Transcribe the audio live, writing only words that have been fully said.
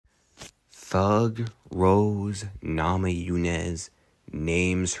Thug Rose Namajunas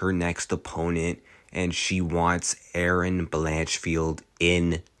names her next opponent, and she wants Erin Blanchfield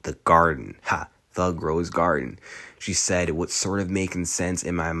in the garden. Thug Rose Garden. She said, what's sort of making sense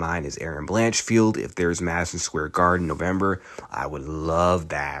in my mind is Erin Blanchfield. If there's Madison Square Garden in November, I would love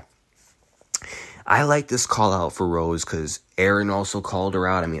that. I like this call out for Rose because Erin also called her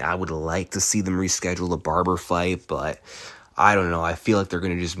out. I mean, I would like to see them reschedule the Barber fight, but I don't know. I feel like they're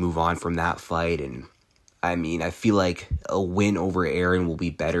going to just move on from that fight. And I mean, I feel like a win over Erin will be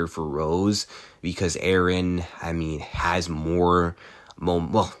better for Rose because Erin, I mean, has more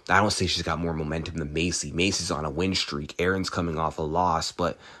well, I don't say she's got more momentum than Macy. Macy's on a win streak. Erin's coming off a loss,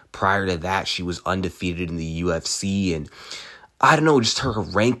 but prior to that, she was undefeated in the UFC, and I don't know, just her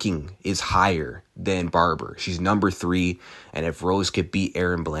ranking is higher than Barber. She's number 3, and if Rose could beat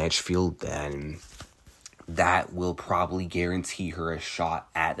Erin Blanchfield, then that will probably guarantee her a shot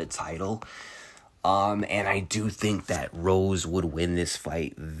at the title. And I do think that Rose would win this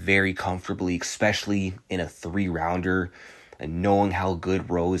fight very comfortably, especially in a 3-rounder. And knowing how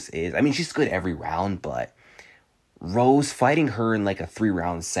good Rose is. I mean, she's good every round, but Rose fighting her in like a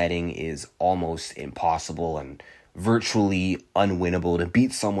 3-round setting is almost impossible and virtually unwinnable. To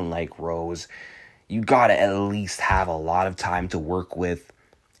beat someone like Rose, you gotta at least have a lot of time to work with,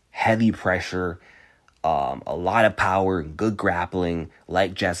 heavy pressure, a lot of power, and good grappling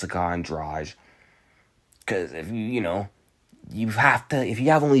like Jessica Andrade. Because if if you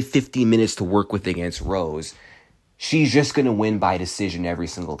have only 15 minutes to work with against Rose, she's just going to win by decision every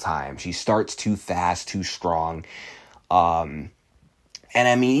single time. She starts too fast, too strong. And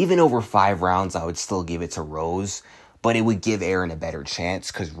I mean, even over 5 rounds, I would still give it to Rose. But it would give Erin a better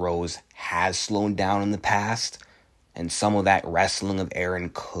chance because Rose has slowed down in the past. And some of that wrestling of Erin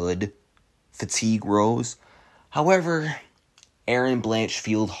could fatigue Rose. However, Erin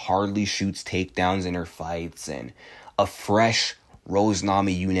Blanchfield hardly shoots takedowns in her fights. And a fresh Rose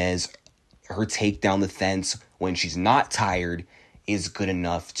Namajunas, her takedown defense when she's not tired is good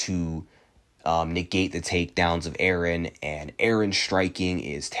enough to negate the takedowns of Erin. And Erin's striking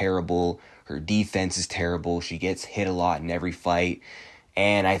is terrible. Her defense is terrible. She gets hit a lot in every fight.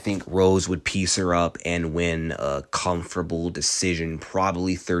 And I think Rose would piece her up and win a comfortable decision,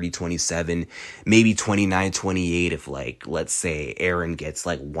 probably 30-27, maybe 29-28 if, like, let's say Erin gets,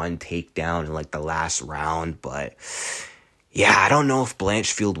 like, 1 takedown in, like, the last round. But, yeah, I don't know if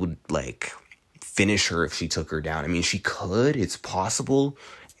Blanchfield would, like, finish her if she took her down. I mean, she could. It's possible.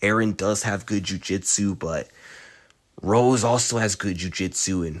 Erin does have good jiu-jitsu, but Rose also has good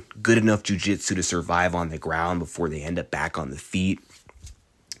jiu-jitsu and good enough jiu-jitsu to survive on the ground before they end up back on the feet.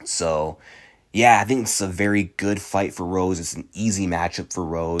 So, yeah, I think it's a very good fight for Rose. It's an easy matchup for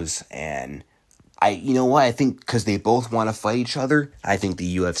Rose. And you know what? I think because they both want to fight each other, I think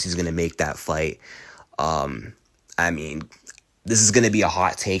the UFC is going to make that fight. I mean, this is going to be a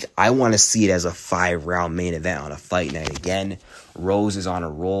hot take. I want to see it as a 5-round main event on a fight night again. Rose is on a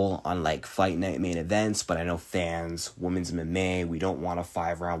roll on like fight night main events, but I know fans, women's MMA, we don't want a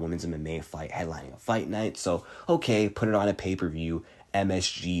 5-round women's MMA fight headlining a fight night. So, okay, put it on a pay-per-view,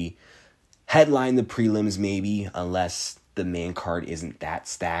 MSG, headline the prelims maybe, unless the main card isn't that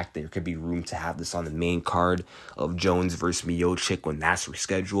stacked. There could be room to have this on the main card of Jones versus Miocic when that's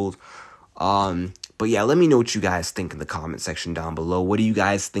rescheduled. But yeah, let me know what you guys think in the comment section down below. What do you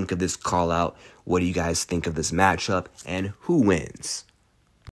guys think of this call out? What do you guys think of this matchup? And who wins?